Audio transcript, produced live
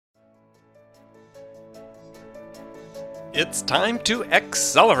It's time to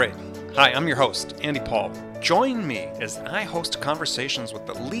accelerate. Hi, I'm your host, Andy Paul. Join me as I host conversations with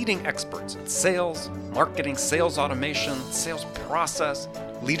the leading experts in sales, marketing, sales automation, sales process,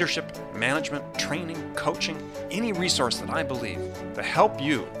 leadership, management, training, coaching, any resource that I believe to help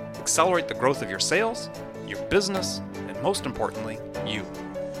you accelerate the growth of your sales, your business, and most importantly, you.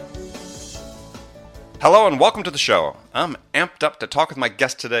 Hello and welcome to the show. I'm amped up to talk with my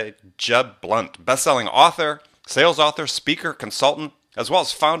guest today, Jeb Blount, best-selling author, sales author, speaker, consultant, as well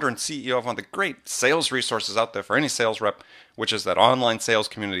as founder and CEO of one of the great sales resources out there for any sales rep, which is that online sales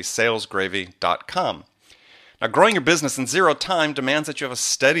community, salesgravy.com. Now, growing your business in zero time demands that you have a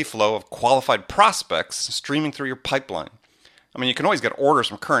steady flow of qualified prospects streaming through your pipeline. I mean, you can always get orders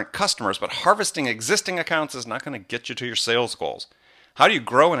from current customers, but harvesting existing accounts is not going to get you to your sales goals. How do you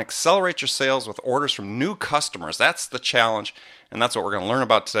grow and accelerate your sales with orders from new customers? That's the challenge, and that's what we're going to learn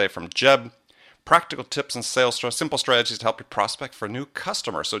about today from Jeb. Practical tips and sales, simple strategies to help you prospect for new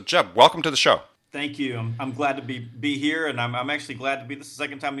customers. So, Jeb, welcome to the show. Thank you. I'm glad to be here, and I'm actually glad to be. This is the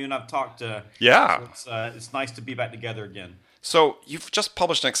second time you and I've talked. Yeah. So it's nice to be back together again. So you've just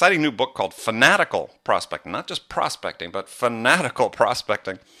published an exciting new book called Fanatical Prospecting. Not just prospecting, but fanatical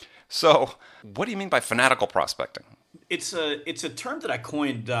prospecting. So what do you mean by fanatical prospecting? It's a term that I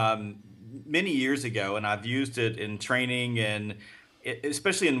coined many years ago, and I've used it in training and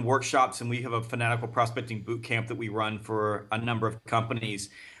especially in workshops. And we have a fanatical prospecting boot camp that we run for a number of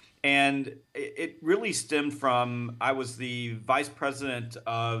companies. And it really stemmed from, I was the vice president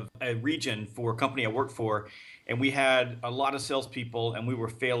of a region for a company I worked for, and we had a lot of salespeople, and we were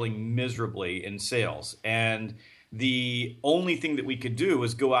failing miserably in sales. And the only thing that we could do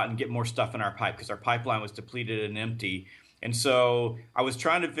was go out and get more stuff in our pipe because our pipeline was depleted and empty. And so I was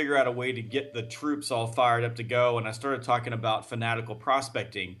trying to figure out a way to get the troops all fired up to go, and I started talking about fanatical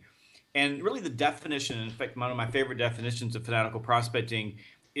prospecting. And really the definition, in fact, one of my favorite definitions of fanatical prospecting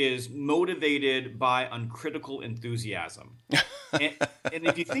is motivated by uncritical enthusiasm. and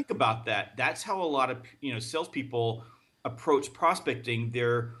if you think about that, that's how a lot of salespeople approach prospecting.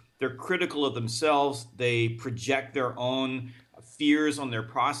 They're critical of themselves. They project their own fears on their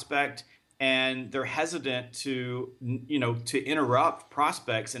prospect, and they're hesitant to interrupt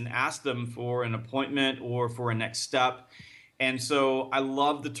prospects and ask them for an appointment or for a next step. And so I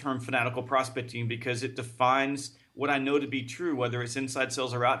love the term fanatical prospecting because it defines what I know to be true, whether it's inside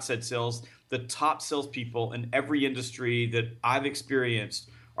sales or outside sales. The top salespeople in every industry that I've experienced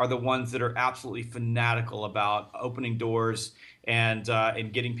are the ones that are absolutely fanatical about opening doors and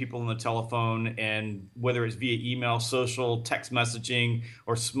getting people on the telephone, and whether it's via email, social, text messaging,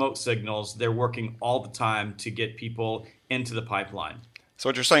 or smoke signals, they're working all the time to get people into the pipeline. So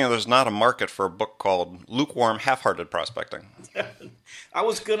what you're saying is there's not a market for a book called Lukewarm, Half-Hearted Prospecting. I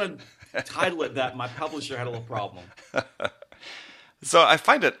was going to title it that. My publisher had a little problem. So I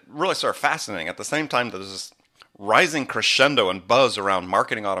find it really sort of fascinating. At the same time, there's this rising crescendo and buzz around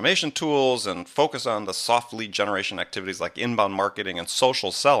marketing automation tools and focus on the soft lead generation activities like inbound marketing and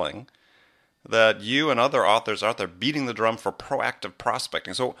social selling, that you and other authors are out there beating the drum for proactive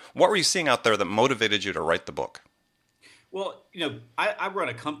prospecting. So what were you seeing out there that motivated you to write the book? Well, I run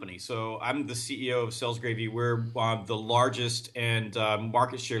a company, so I'm the CEO of Sales Gravy. We're the largest and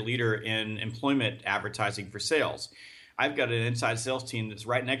market share leader in employment advertising for sales. I've got an inside sales team that's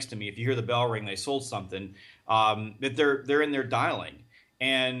right next to me. If you hear the bell ring, they sold something. That they're in there dialing,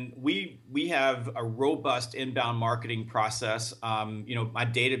 and we have a robust inbound marketing process. My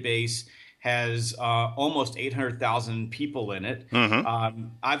database has almost 800,000 people in it. Mm-hmm.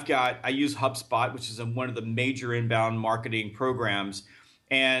 I use HubSpot, which is one of the major inbound marketing programs,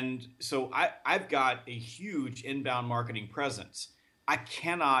 and so I've got a huge inbound marketing presence. I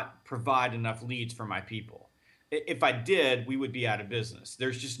cannot provide enough leads for my people. If I did, we would be out of business.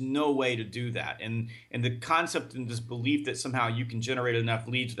 There's just no way to do that. And the concept and this belief that somehow you can generate enough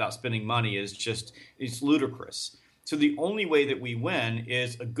leads without spending money it's ludicrous. So the only way that we win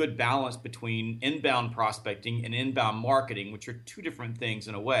is a good balance between inbound prospecting and inbound marketing, which are two different things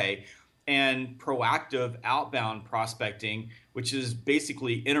in a way, and proactive outbound prospecting, which is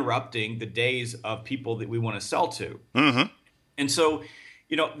basically interrupting the days of people that we want to sell to. Mm-hmm. And so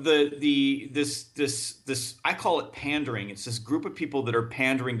this I call it pandering. It's this group of people that are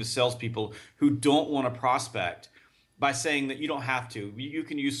pandering to salespeople who don't want to prospect by saying that you don't have to. You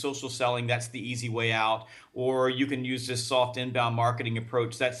can use social selling. That's the easy way out. Or you can use this soft inbound marketing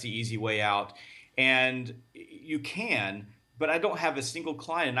approach. That's the easy way out. And you can, but I don't have a single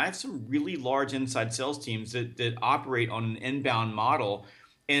client. And I have some really large inside sales teams that operate on an inbound model.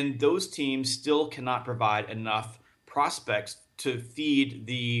 And those teams still cannot provide enough prospects to feed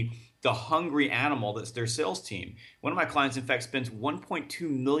the the hungry animal that's their sales team. One of my clients, in fact, spends $1.2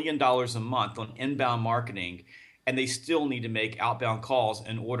 million a month on inbound marketing, and they still need to make outbound calls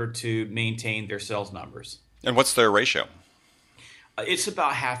in order to maintain their sales numbers. And what's their ratio? It's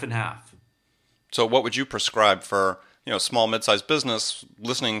about half and half. So what would you prescribe for, small, mid-sized business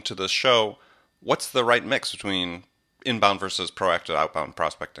listening to this show? What's the right mix between inbound versus proactive outbound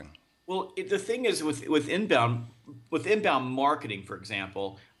prospecting? Well, the thing is with inbound marketing, for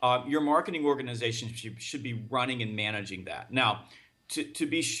example, your marketing organization should be running and managing that. Now, to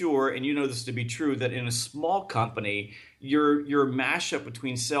be sure, and you know this to be true, that in a small company, your mashup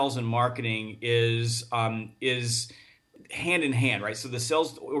between sales and marketing is hand in hand, right? So the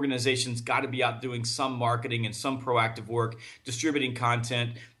sales organization's got to be out doing some marketing and some proactive work, distributing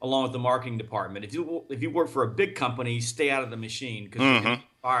content along with the marketing department. If you work for a big company, stay out of the machine because you're going to be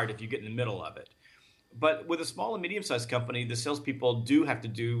fired if you get in the middle of it. But with a small and medium-sized company, the salespeople do have to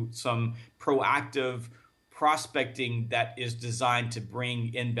do some proactive prospecting that is designed to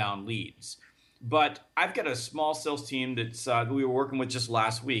bring inbound leads. But I've got a small sales team that we were working with just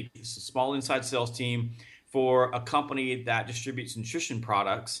last week. It's a small inside sales team for a company that distributes nutrition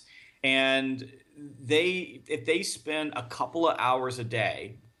products. And if they spend a couple of hours a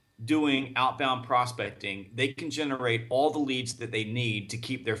day doing outbound prospecting, they can generate all the leads that they need to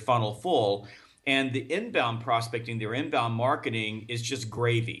keep their funnel full. And the inbound prospecting, their inbound marketing is just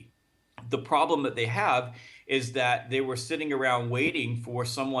gravy. The problem that they have is that they were sitting around waiting for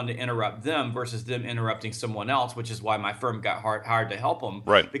someone to interrupt them versus them interrupting someone else, which is why my firm got hired to help them.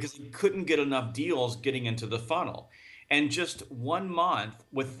 Right. Because they couldn't get enough deals getting into the funnel. And just 1 month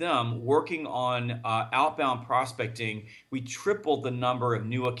with them working on outbound prospecting, we tripled the number of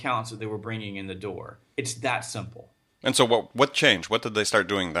new accounts that they were bringing in the door. It's that simple. And so what changed? What did they start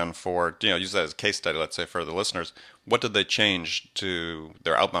doing then for, use that as a case study, let's say, for the listeners. What did they change to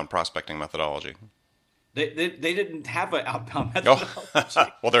their outbound prospecting methodology? They didn't have an outbound methodology. Oh.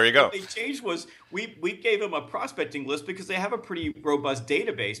 Well, there you go. What they changed was we gave them a prospecting list because they have a pretty robust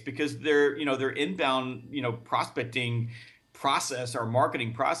database because their inbound prospecting process or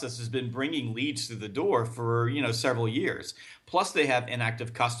marketing process has been bringing leads through the door for several years. Plus they have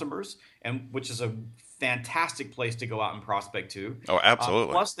inactive customers, and which is a fantastic place to go out and prospect to. Oh,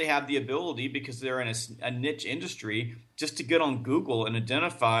 absolutely. Plus they have the ability, because they're in a niche industry, just to get on Google and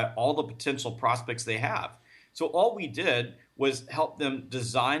identify all the potential prospects they have. So all we did was help them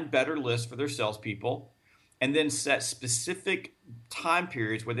design better lists for their salespeople and then set specific time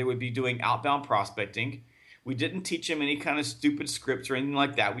periods where they would be doing outbound prospecting. We didn't teach them any kind of stupid scripts or anything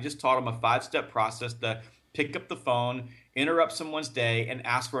like that. We just taught them a 5-step process to pick up the phone, interrupt someone's day, and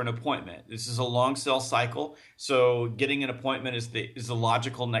ask for an appointment. This is a long sales cycle, so getting an appointment is the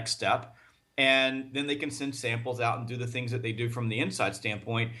logical next step. And then they can send samples out and do the things that they do from the inside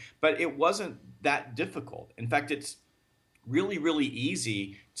standpoint. But it wasn't that difficult. In fact, it's really, really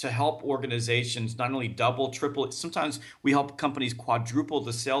easy to help organizations not only double, triple. Sometimes we help companies quadruple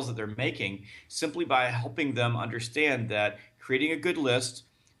the sales that they're making simply by helping them understand that creating a good list,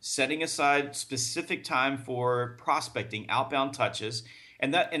 setting aside specific time for prospecting, outbound touches,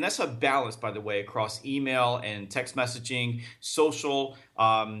 and that's a balance, by the way, across email and text messaging, social,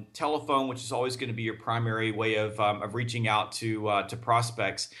 telephone, which is always going to be your primary way of reaching out to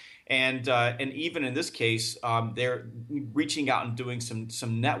prospects. And even in this case, they're reaching out and doing some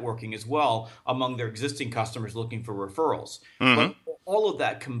networking as well among their existing customers looking for referrals. Mm-hmm. But all of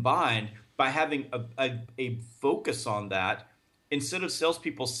that combined, by having a focus on that, instead of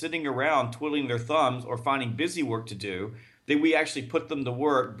salespeople sitting around twiddling their thumbs or finding busy work to do, we actually put them to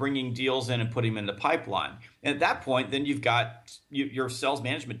work bringing deals in and putting them in the pipeline. And at that point, then you've got your sales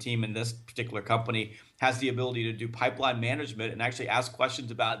management team in this particular company has the ability to do pipeline management and actually ask questions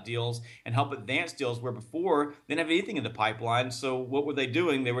about deals and help advance deals where before they didn't have anything in the pipeline. So what were they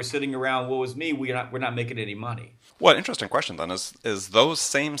doing? They were sitting around, woe is me, we're not making any money. Well, interesting question then is those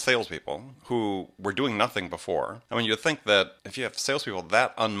same salespeople who were doing nothing before. I mean, you'd think that if you have salespeople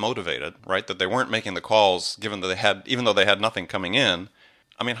that unmotivated, right, that they weren't making the calls even though they had nothing coming in,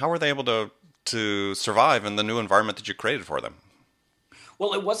 I mean, how were they able to survive in the new environment that you created for them?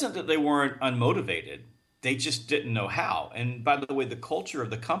 Well, it wasn't that they weren't unmotivated. They just didn't know how. And by the way, the culture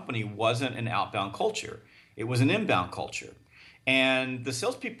of the company wasn't an outbound culture. It was an inbound culture. And the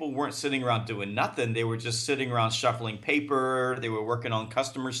salespeople weren't sitting around doing nothing. They were just sitting around shuffling paper. They were working on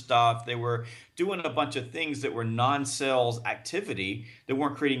customer stuff. They were doing a bunch of things that were non-sales activity that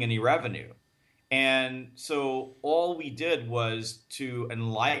weren't creating any revenue. And so all we did was to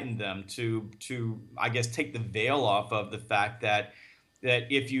enlighten them, to I guess, take the veil off of the fact that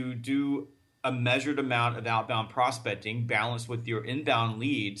if you do a measured amount of outbound prospecting balanced with your inbound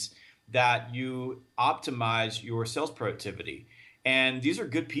leads, that you optimize your sales productivity. And these are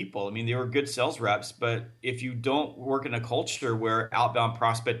good people. I mean, they were good sales reps, but if you don't work in a culture where outbound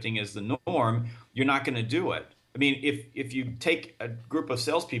prospecting is the norm, you're not going to do it. I mean, if you take a group of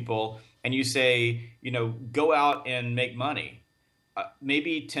salespeople and you say, go out and make money,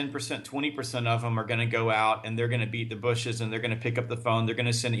 maybe 10%, 20% of them are going to go out and they're going to beat the bushes and they're going to pick up the phone, they're going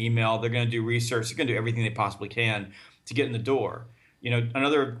to send email, they're going to do research, they're going to do everything they possibly can to get in the door.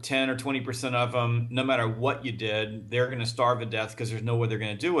 Another 10 or 20% of them, no matter what you did, they're going to starve to death because there's no way they're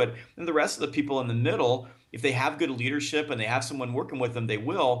going to do it. And the rest of the people in the middle, if they have good leadership and they have someone working with them, they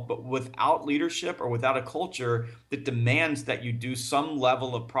will. But without leadership or without a culture that demands that you do some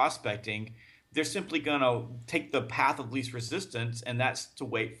level of prospecting, they're simply going to take the path of least resistance, and that's to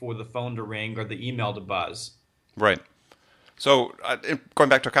wait for the phone to ring or the email to buzz. Right. So going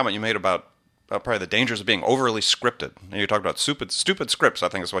back to a comment you made about probably the dangers of being overly scripted. And you talked about stupid scripts, I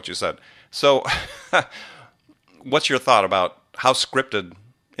think is what you said. So what's your thought about how scripted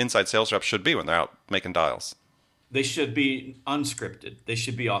inside sales reps should be when they're out making dials? They should be unscripted. They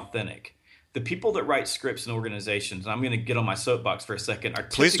should be authentic. The people that write scripts in organizations, and I'm going to get on my soapbox for a second, are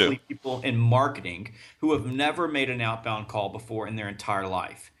typically people in marketing who have never made an outbound call before in their entire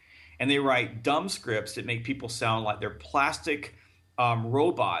life. And they write dumb scripts that make people sound like they're plastic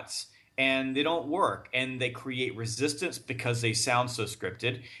robots, and they don't work, and they create resistance because they sound so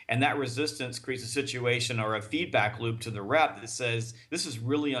scripted, and that resistance creates a situation or a feedback loop to the rep that says, this is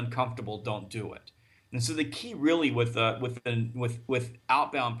really uncomfortable, don't do it. And so the key really with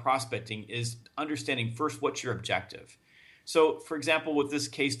outbound prospecting is understanding first what's your objective. So for example, with this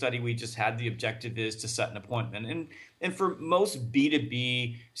case study we just had, the objective is to set an appointment. And for most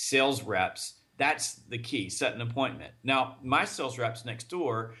B2B sales reps, that's the key, set an appointment. Now, my sales reps next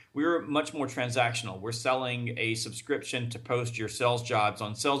door, we're much more transactional. We're selling a subscription to post your sales jobs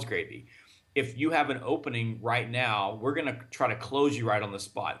on SalesGravy. If you have an opening right now, we're going to try to close you right on the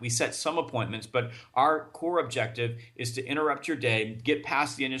spot. We set some appointments, but our core objective is to interrupt your day, get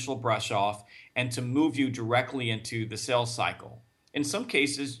past the initial brush off, and to move you directly into the sales cycle. In some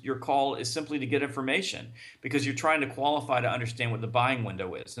cases, your call is simply to get information because you're trying to qualify to understand what the buying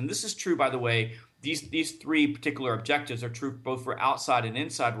window is. And this is true, by the way, these three particular objectives are true both for outside and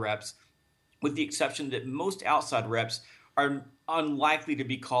inside reps, with the exception that most outside reps are unlikely to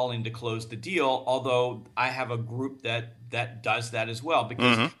be calling to close the deal, although I have a group that does that as well,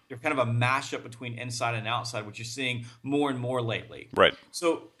 because they're kind of a mashup between inside and outside, which you're seeing more and more lately. Right.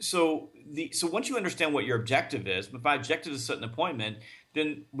 So once you understand what your objective is, if my objective is to set an appointment,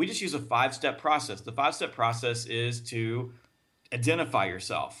 then we just use a 5-step process. The 5-step process is to identify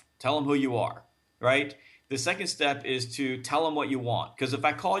yourself, tell them who you are, right? The second step is to tell them what you want. Because if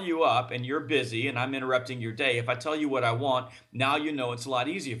I call you up and you're busy and I'm interrupting your day, if I tell you what I want, now you know it's a lot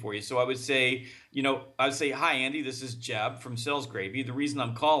easier for you. So I would say, hi, Andy, this is Jeb from SalesGravy. The reason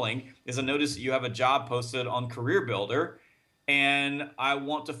I'm calling is I noticed that you have a job posted on CareerBuilder, and I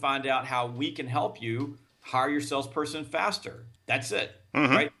want to find out how we can help you hire your salesperson faster. That's it,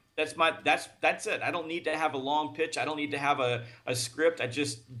 right? That's it. I don't need to have a long pitch. I don't need to have a script. I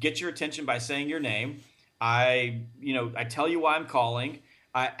just get your attention by saying your name. I tell you why I'm calling.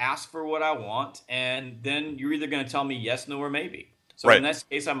 I ask for what I want, and then you're either going to tell me yes, no, or maybe. So in that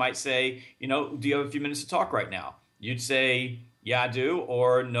case, I might say, do you have a few minutes to talk right now? You'd say, yeah, I do,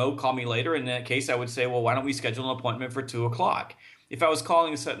 or no, call me later. In that case, I would say, well, why don't we schedule an appointment for 2:00? If I was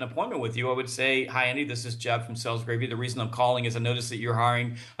calling to set an appointment with you, I would say, hi, Andy, this is Jeb from SalesGravy. The reason I'm calling is I noticed that you're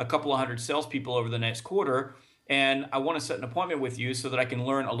hiring a couple of hundred salespeople over the next quarter, and I want to set an appointment with you so that I can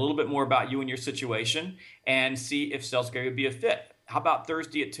learn a little bit more about you and your situation and see if SalesGravy would be a fit. How about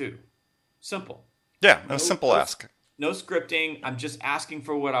Thursday at 2:00? Simple. Yeah, a simple ask. No scripting. I'm just asking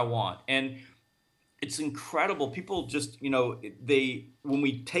for what I want. And it's incredible. People just, when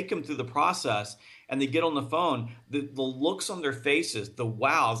we take them through the process and they get on the phone, the looks on their faces, the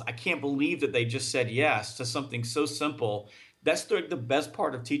wows, I can't believe that they just said yes to something so simple. That's the best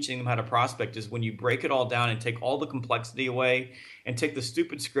part of teaching them how to prospect, is when you break it all down and take all the complexity away and take the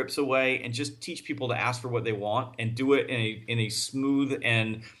stupid scripts away and just teach people to ask for what they want and do it in a smooth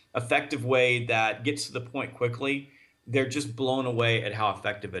and effective way that gets to the point quickly. They're just blown away at how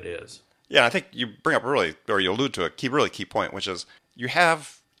effective it is. Yeah, I think you bring up you allude to a really key point, which is you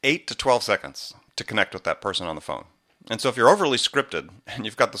have 8 to 12 seconds to connect with that person on the phone. And so if you're overly scripted and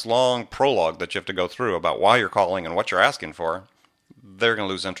you've got this long prologue that you have to go through about why you're calling and what you're asking for, they're going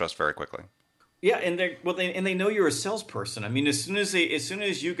to lose interest very quickly. Yeah, and they know you're a salesperson. I mean, as soon as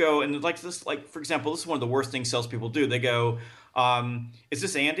you go, and for example, this is one of the worst things salespeople do. They go, "Is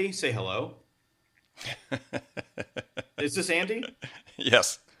this Andy?" Say hello. Is this Andy?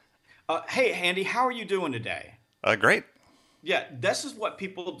 Yes. Hey, Andy, how are you doing today? Great. Yeah, this is what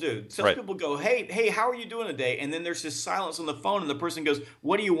people do. Right. Salespeople go, hey, how are you doing today? And then there's this silence on the phone, and the person goes,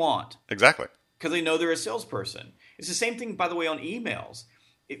 what do you want? Exactly. Because they know they're a salesperson. It's the same thing, by the way, on emails.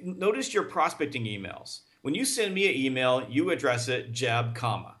 Notice your prospecting emails. When you send me an email, you address it Jeb,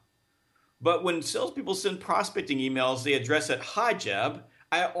 comma. But when salespeople send prospecting emails, they address it hi, Jeb.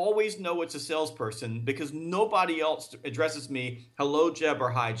 I always know it's a salesperson because nobody else addresses me hello, Jeb, or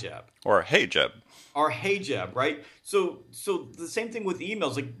hi, Jeb. Or hey, Jeb. Or hey, Jeb, right? So the same thing with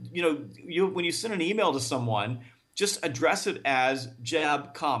emails. Like, when you send an email to someone, just address it as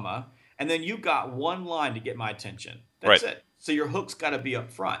Jeb, comma, and then you got one line to get my attention. That's Right. it. So your hook's got to be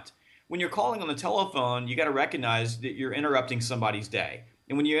up front. When you're calling on the telephone, you got to recognize that you're interrupting somebody's day.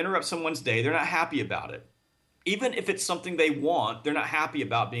 And when you interrupt someone's day, they're not happy about it. Even if it's something they want, they're not happy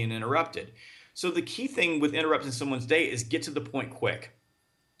about being interrupted. So the key thing with interrupting someone's day is get to the point quick.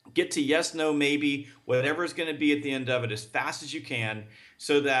 Get to yes, no, maybe, whatever is going to be at the end of it as fast as you can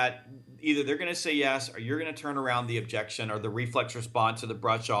so that either they're going to say yes or you're going to turn around the objection or the reflex response or the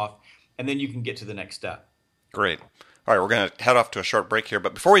brush off, and then you can get to the next step. Great. All right, we're going to head off to a short break here.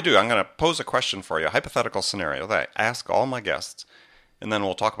 But before we do, I'm going to pose a question for you, a hypothetical scenario that I ask all my guests, and then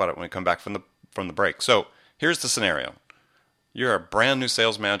we'll talk about it when we come back from the break. So here's the scenario. You're a brand new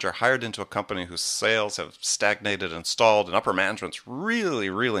sales manager hired into a company whose sales have stagnated and stalled, and upper management's really,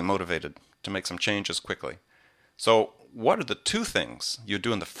 really motivated to make some changes quickly. So what are the two things you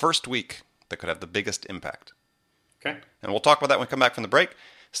do in the first week that could have the biggest impact? Okay. And we'll talk about that when we come back from the break.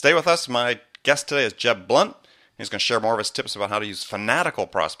 Stay with us. My guest today is Jeb Blunt. He's going to share more of his tips about how to use fanatical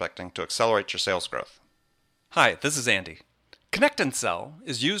prospecting to accelerate your sales growth. Hi, this is Andy. Connect and Sell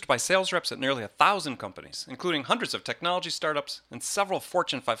is used by sales reps at nearly 1,000 companies, including hundreds of technology startups and several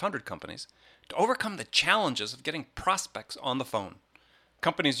Fortune 500 companies, to overcome the challenges of getting prospects on the phone.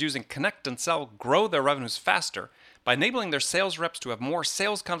 Companies using Connect and Sell grow their revenues faster by enabling their sales reps to have more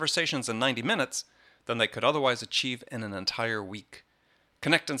sales conversations in 90 minutes than they could otherwise achieve in an entire week.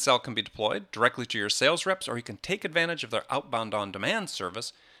 Connect and Sell can be deployed directly to your sales reps, or you can take advantage of their outbound on-demand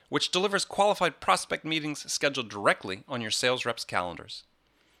service, which delivers qualified prospect meetings scheduled directly on your sales reps' calendars.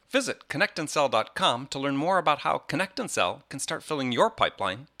 Visit connectandsell.com to learn more about how Connect and Sell can start filling your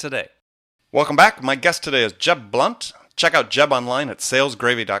pipeline today. Welcome back. My guest today is Jeb Blunt. Check out Jeb online at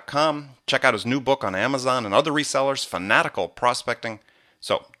salesgravy.com. Check out his new book on Amazon and other resellers, Fanatical Prospecting.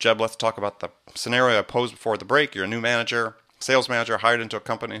 So, Jeb, let's talk about the scenario I posed before the break. You're a new manager, sales manager hired into a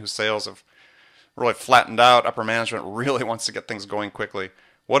company whose sales have really flattened out. Upper management really wants to get things going quickly.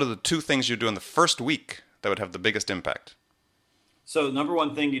 What are the two things you do in the first week that would have the biggest impact? So the number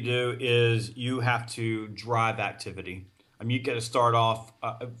one thing you do is you have to drive activity. I mean, you got to start off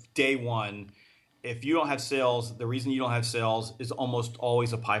day one. If you don't have sales, the reason you don't have sales is almost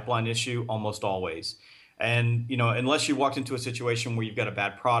always a pipeline issue, almost always. And, unless you walked into a situation where you've got a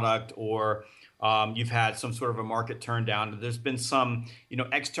bad product or you've had some sort of a market turn down, there's been some,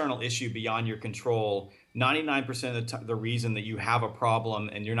 external issue beyond your control. 99% of the reason that you have a problem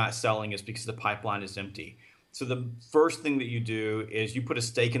and you're not selling is because the pipeline is empty. So the first thing that you do is you put a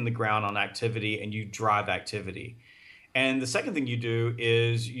stake in the ground on activity and you drive activity. And the second thing you do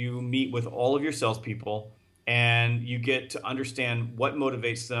is you meet with all of your salespeople and you get to understand what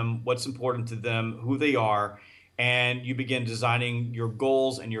motivates them, what's important to them, who they are, and you begin designing your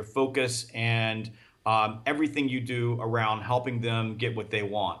goals and your focus and everything you do around helping them get what they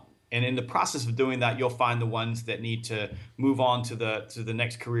want. And in the process of doing that, you'll find the ones that need to move on to the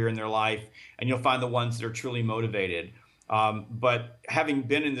next career in their life, and you'll find the ones that are truly motivated. But having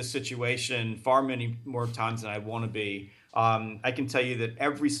been in this situation far many more times than I want to be, I can tell you that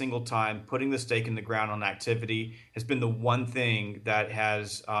every single time putting the stake in the ground on activity has been the one thing that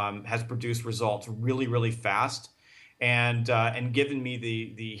has produced results really, really fast and given me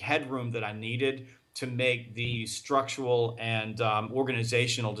the headroom that I needed to make the structural and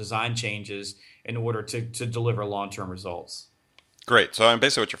organizational design changes in order to deliver long-term results. Great. So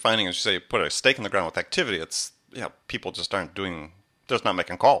basically what you're finding is you say you put a stake in the ground with activity. It's people just just not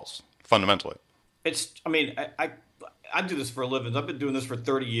making calls, fundamentally. I do this for a living. I've been doing this for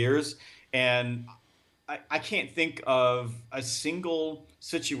 30 years, and I can't think of a single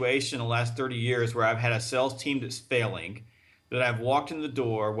situation in the last 30 years where I've had a sales team that's failing, that I've walked in the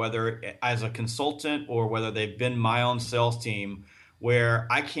door, whether as a consultant or whether they've been my own sales team, where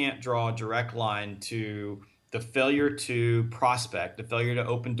I can't draw a direct line to the failure to prospect, the failure to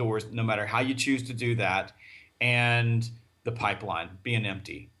open doors, no matter how you choose to do that, and the pipeline being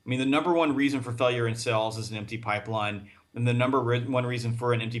empty. I mean, the number one reason for failure in sales is an empty pipeline, and the number one reason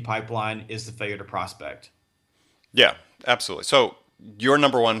for an empty pipeline is the failure to prospect. Yeah, absolutely. So your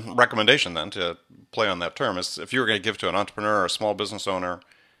number one recommendation then, to play on that term, is if you were going to give to an entrepreneur or a small business owner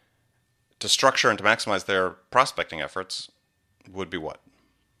to structure and to maximize their prospecting efforts, would be what?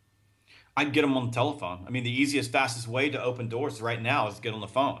 I'd get them on the telephone. I mean, the easiest, fastest way to open doors right now is to get on the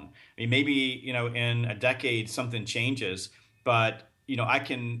phone. I mean, maybe, in a decade something changes, but, I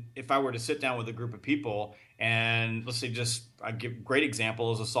can, if I were to sit down with a group of people and let's say I give a great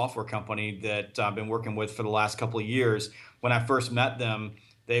example is a software company that I've been working with for the last couple of years. When I first met them,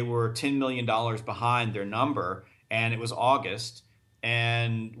 they were $10 million behind their number, and it was August.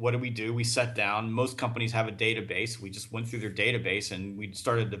 And what did we do? We sat down. Most companies have a database. We just went through their database and we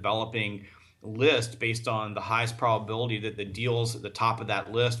started developing a list based on the highest probability that the deals at the top of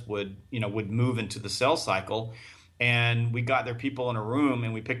that list would move into the sales cycle. And we got their people in a room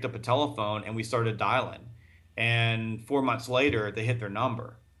and we picked up a telephone and we started dialing. And 4 months later, they hit their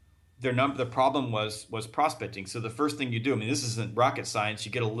number. The problem was prospecting. So the first thing you do, I mean, this isn't rocket science.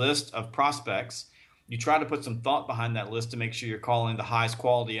 You get a list of prospects. You try to put some thought behind that list to make sure you're calling the highest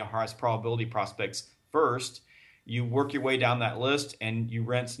quality and highest probability prospects first. You work your way down that list and you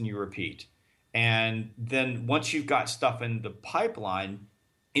rinse and you repeat. And then once you've got stuff in the pipeline,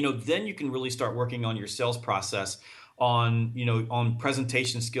 then you can really start working on your sales process, on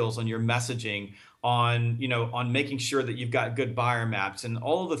presentation skills, on your messaging, on making sure that you've got good buyer maps and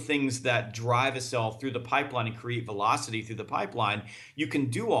all of the things that drive a sale through the pipeline and create velocity through the pipeline. You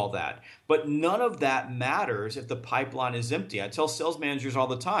can do all that, but none of that matters if the pipeline is empty. I tell sales managers all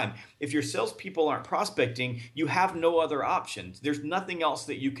the time, if your salespeople aren't prospecting, you have no other options. There's nothing else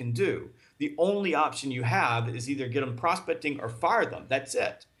that you can do. The only option you have is either get them prospecting or fire them. That's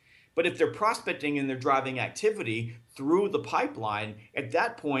it. But if they're prospecting and they're driving activity through the pipeline, at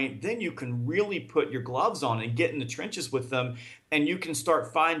that point, then you can really put your gloves on and get in the trenches with them, and you can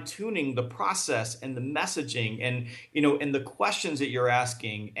start fine-tuning the process and the messaging and the questions that you're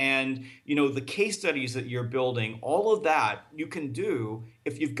asking and the case studies that you're building. All of that you can do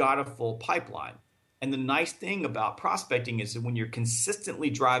if you've got a full pipeline. And the nice thing about prospecting is that when you're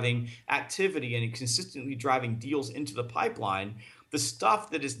consistently driving activity and consistently driving deals into the pipeline, the stuff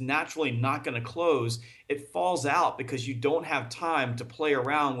that is naturally not going to close, it falls out because you don't have time to play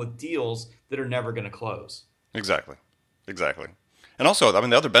around with deals that are never going to close. Exactly. And also, I mean,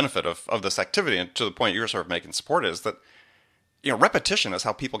 the other benefit of this activity, and to the point you're sort of making support, is that, repetition is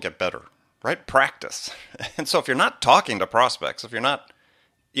how people get better, right? Practice. And so if you're not talking to prospects, if you're not,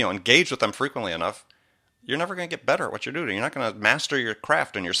 engaged with them frequently enough, you're never going to get better at what you're doing. You're not going to master your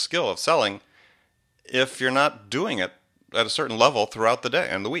craft and your skill of selling if you're not doing it at a certain level throughout the day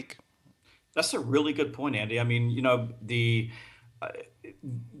and the week. That's a really good point, Andy. I mean,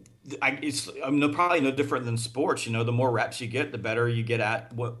 it's probably no different than sports. The more reps you get, the better you get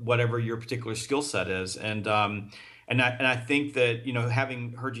at whatever your particular skill set is. And I think that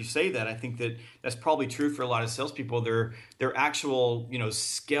having heard you say that, I think that that's probably true for a lot of salespeople. Their actual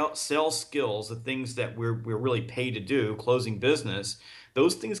sales skills, the things that we're really paid to do, closing business,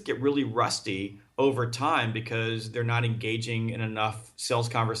 those things get really rusty over time because they're not engaging in enough sales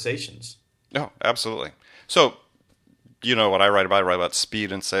conversations. No, absolutely. So, what I write about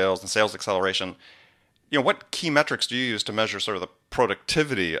speed in sales and sales acceleration. What key metrics do you use to measure sort of the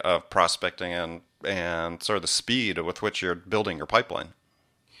productivity of prospecting and sort of the speed with which you're building your pipeline?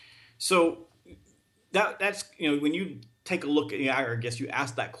 So that's when you take a look at, I guess you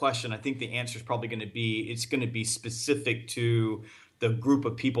asked that question, I think the answer is probably going to be specific to the group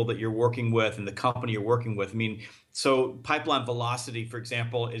of people that you're working with and the company you're working with. I mean, so pipeline velocity, for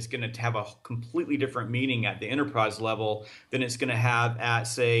example, is going to have a completely different meaning at the enterprise level than it's going to have at,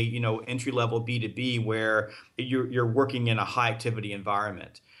 say, entry level B2B, where you're working in a high activity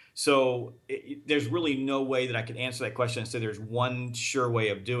environment. So there's really no way that I could answer that question and say there's one sure way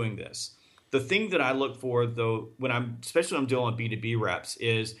of doing this. The thing that I look for, though, especially when I'm dealing with B2B reps,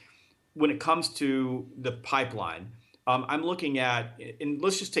 is when it comes to the pipeline, I'm looking at, and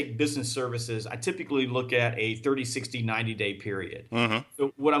let's just take business services. I typically look at a 30, 60, 90-day period. Mm-hmm.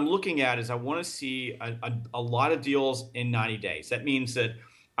 So what I'm looking at is I want to see a lot of deals in 90 days. That means that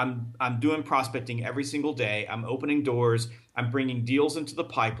I'm doing prospecting every single day. I'm opening doors. I'm bringing deals into the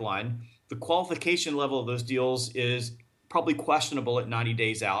pipeline. The qualification level of those deals is probably questionable at 90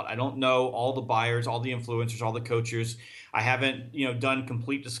 days out. I don't know all the buyers, all the influencers, all the coaches. I haven't done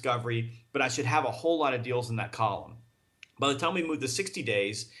complete discovery, but I should have a whole lot of deals in that column. By the time we move to 60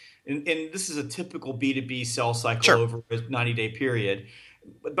 days, and this is a typical B2B sales cycle Sure. over a 90-day period,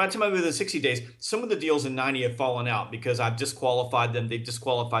 but by the time I move to 60 days, some of the deals in 90 have fallen out because I've disqualified them. They've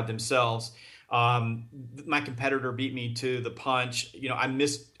disqualified themselves. My competitor beat me to the punch. I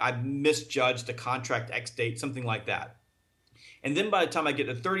misjudged a contract X date, something like that. And then by the time I get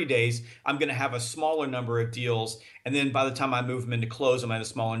to 30 days, I'm going to have a smaller number of deals. And then by the time I move them into close, I'm at a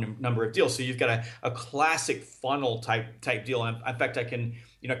smaller number of deals. So you've got a classic funnel type deal. In fact, I can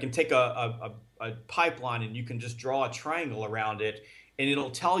take a pipeline and you can just draw a triangle around it, and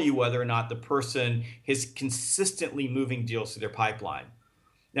it'll tell you whether or not the person is consistently moving deals through their pipeline.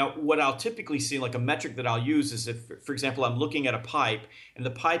 Now, what I'll typically see, like a metric that I'll use, is if, for example, I'm looking at a pipe and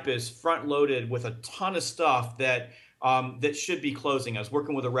the pipe is front loaded with a ton of stuff that should be closing. I was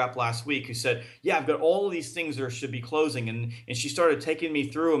working with a rep last week who said, yeah, I've got all of these things that should be closing. And she started taking me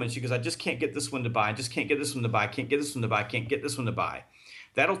through them, and she goes, I just can't get this one to buy. I just can't get this one to buy. I can't get this one to buy. I can't get this one to buy.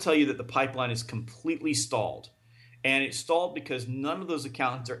 That'll tell you that the pipeline is completely stalled. And it's stalled because none of those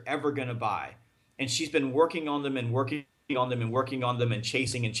accountants are ever going to buy. And she's been working on them and working on them and working on them and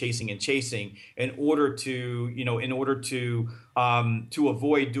chasing in order to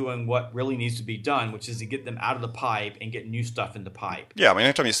avoid doing what really needs to be done, which is to get them out of the pipe and get new stuff in the pipe. Yeah, I mean,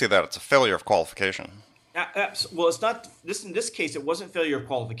 anytime you see that, it's a failure of qualification. Well, it's not this. In this case, it wasn't failure of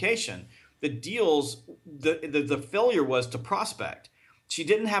qualification. The deals, the failure was to prospect. She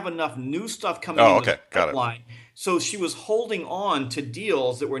didn't have enough new stuff coming into the pipeline. So she was holding on to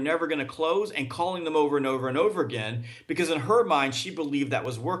deals that were never going to close and calling them over and over and over again, because in her mind, she believed that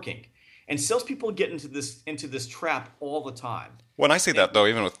was working. And salespeople get into this trap all the time. When I see that, though,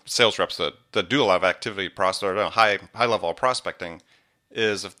 even with sales reps that do a lot of activity, high level of prospecting,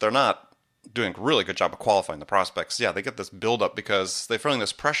 is if they're not doing a really good job of qualifying the prospects, yeah, they get this buildup because they're feeling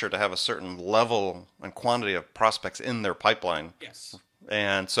this pressure to have a certain level and quantity of prospects in their pipeline. Yes.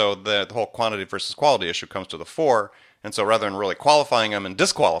 And so the whole quantity versus quality issue comes to the fore. And so rather than really qualifying them and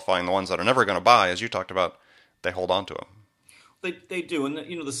disqualifying the ones that are never going to buy, as you talked about, they hold on to them. They do. And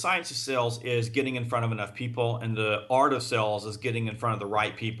the science of sales is getting in front of enough people, and the art of sales is getting in front of the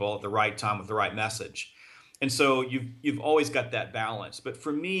right people at the right time with the right message. And so you've always got that balance. But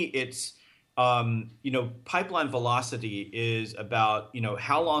for me, it's pipeline velocity is about,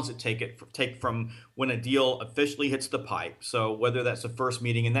 how long does it take from when a deal officially hits the pipe. So whether that's the first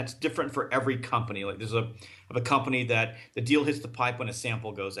meeting, and that's different for every company. Like there's a company that the deal hits the pipe when a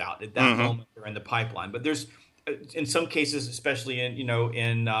sample goes out. At that moment, they're in the pipeline. But there's, in some cases, especially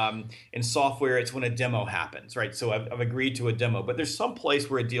in software, it's when a demo happens, right? So I've agreed to a demo, but there's some place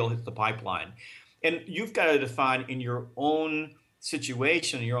where a deal hits the pipeline, and you've got to define in your own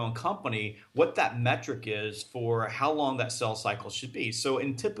situation in your own company what that metric is for how long that sales cycle should be. So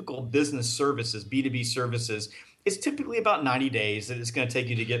in typical business services, B2B services, it's typically about 90 days that it's going to take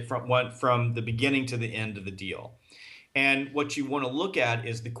you to get from the beginning to the end of the deal. And what you want to look at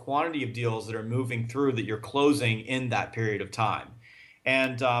is the quantity of deals that are moving through that you're closing in that period of time.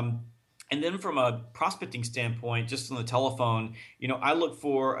 And then from a prospecting standpoint, just on the telephone, I look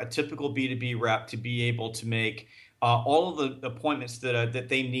for a typical B2B rep to be able to make all of the appointments that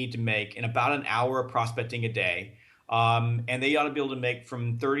they need to make in about an hour of prospecting a day. And they ought to be able to make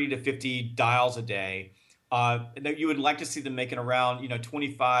from 30 to 50 dials a day. You would like to see them making around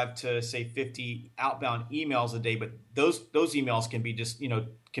 25 to say 50 outbound emails a day, but those emails can be just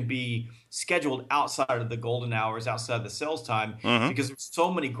can be scheduled outside of the golden hours, outside of the sales time, because there's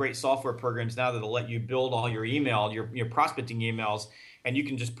so many great software programs now that'll let you build all your email, your prospecting emails, and you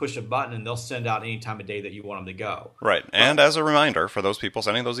can just push a button and they'll send out any time of day that you want them to go. Right. And as a reminder for those people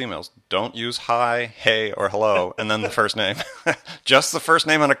sending those emails, don't use hi, hey, or hello, and then the first name. Just the first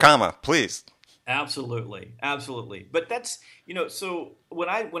name and a comma, please. Absolutely. But that's, so when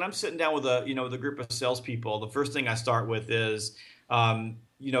I'm sitting down with the group of salespeople, the first thing I start with is,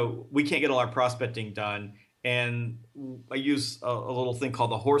 we can't get all our prospecting done. And I use a little thing called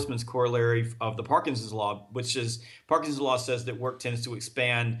the Horstman's Corollary of the Parkinson's Law, which is Parkinson's Law says that work tends to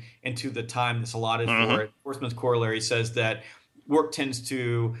expand into the time that's allotted for it. Horstman's Corollary says that work tends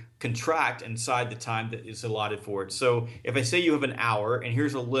to contract inside the time that is allotted for it. So if I say you have an hour and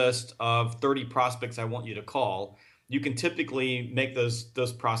here's a list of 30 prospects I want you to call, you can typically make those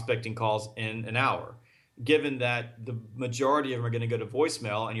prospecting calls in an hour, given that the majority of them are going to go to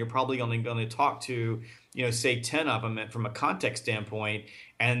voicemail, and you're probably only going to talk to, say 10 of them from a context standpoint.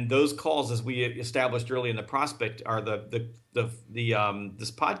 And those calls, as we established early in the prospect, are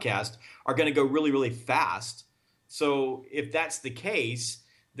this podcast, are going to go really, really fast. So if that's the case,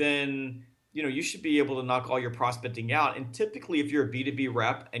 then you should be able to knock all your prospecting out. And typically, if you're a B2B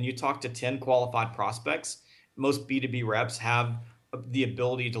rep and you talk to 10 qualified prospects, most B2B reps have the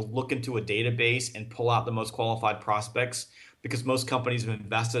ability to look into a database and pull out the most qualified prospects, because most companies have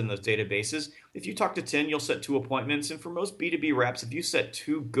invested in those databases. If you talk to 10, you'll set 2 appointments. And for most B2B reps, if you set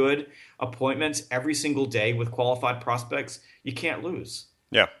 2 good appointments every single day with qualified prospects, you can't lose.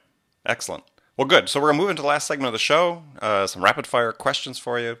 Yeah, excellent. Well, good. So we're going to move into the last segment of the show. Some rapid-fire questions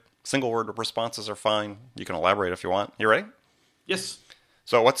for you. Single-word responses are fine. You can elaborate if you want. You ready? Yes.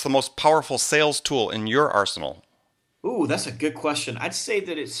 So what's the most powerful sales tool in your arsenal? Ooh, that's a good question. I'd say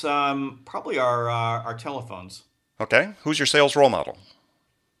that it's probably our telephones. Okay. Who's your sales role model?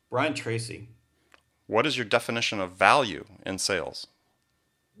 Brian Tracy. What is your definition of value in sales?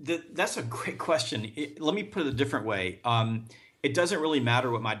 That's a great question. Let me put it a different way. It doesn't really matter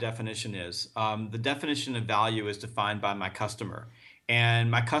what my definition is. The definition of value is defined by my customer.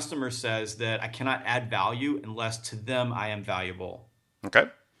 And my customer says that I cannot add value unless to them I am valuable. Okay.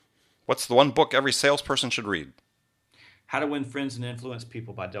 What's the one book every salesperson should read? How to Win Friends and Influence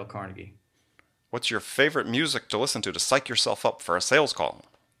People by Dale Carnegie. What's your favorite music to listen to psych yourself up for a sales call?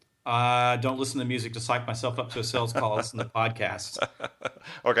 Don't listen to music to psych myself up to a sales call. I listen to podcasts.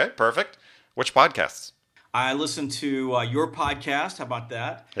 Okay, perfect. Which podcasts? I listen to your podcast. How about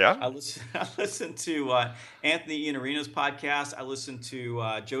that? Yeah. I listen to Anthony Iannarino's podcast. I listen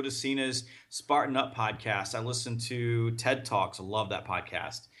to Joe DeCina's Spartan Up podcast. I listen to TED Talks. I love that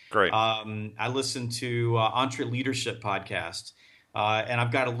podcast. Great. I listen to Entre Leadership podcast. And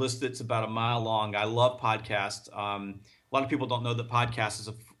I've got a list that's about a mile long. I love podcasts. A lot of people don't know that podcast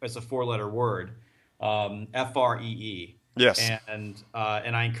is a four-letter word, FREE. Yes. And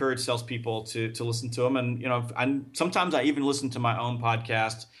I encourage salespeople to listen to them. And sometimes I even listen to my own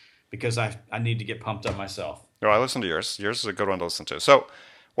podcast because I need to get pumped up myself. Oh, I listen to yours. Yours is a good one to listen to. So,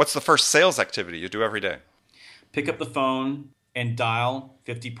 what's the first sales activity you do every day? Pick up the phone and dial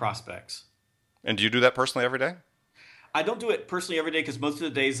 50 prospects. And do you do that personally every day? I don't do it personally every day because most of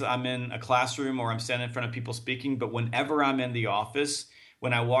the days I'm in a classroom or I'm standing in front of people speaking. But whenever I'm in the office,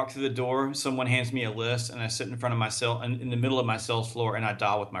 when I walk through the door, someone hands me a list and I sit in front of myself in the middle of my sales floor and I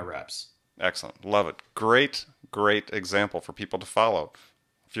dial with my reps. Excellent. Love it. Great example for people to follow.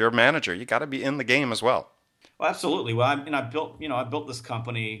 If you're a manager, you got to be in the game as well. Well, absolutely. Well, I built this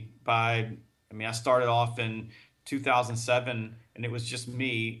company I started off in 2007 and it was just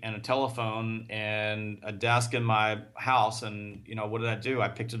me and a telephone and a desk in my house. And, what did I do? I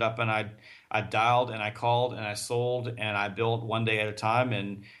picked it up and I dialed and I called and I sold and I built one day at a time.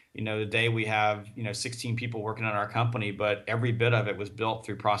 And, today we have, 16 people working on our company, but every bit of it was built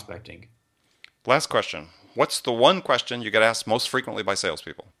through prospecting. Last question. What's the one question you get asked most frequently by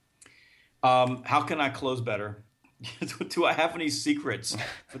salespeople? How can I close better? Do I have any secrets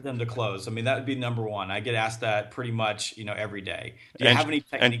for them to close? I mean, that would be number one. I get asked that pretty much, every day. Do you have any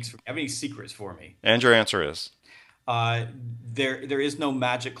techniques? Have any secrets for me? And your answer is? There is no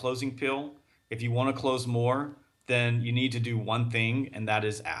magic closing pill. If you want to close more, then you need to do one thing, and that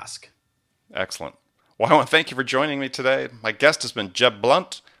is ask. Excellent. Well, I want to thank you for joining me today. My guest has been Jeb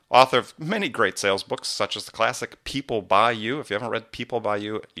Blount, author of many great sales books, such as the classic People Buy You. If you haven't read People Buy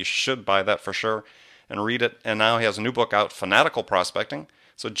You, you should buy that for sure and read it. And now he has a new book out, Fanatical Prospecting.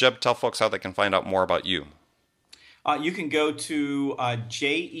 So, Jeb, tell folks how they can find out more about you. You can go to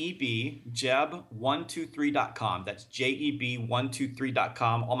jeb123.com. That's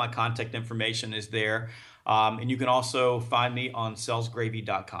jeb123.com. All my contact information is there. And you can also find me on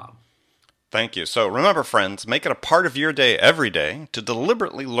salesgravy.com. Thank you. So remember, friends, make it a part of your day every day to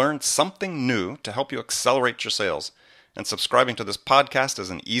deliberately learn something new to help you accelerate your sales. And subscribing to this podcast is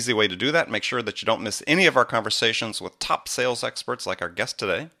an easy way to do that. Make sure that you don't miss any of our conversations with top sales experts like our guest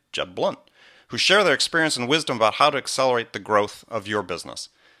today, Jeb Blount, who share their experience and wisdom about how to accelerate the growth of your business.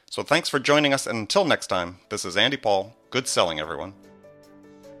 So thanks for joining us, and until next time, this is Andy Paul. Good selling, everyone.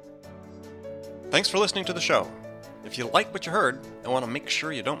 Thanks for listening to the show. If you like what you heard and want to make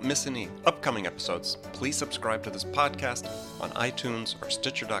sure you don't miss any upcoming episodes, please subscribe to this podcast on iTunes or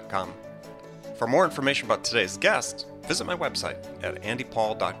Stitcher.com. For more information about today's guest, visit my website at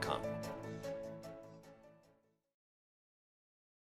andypaul.com.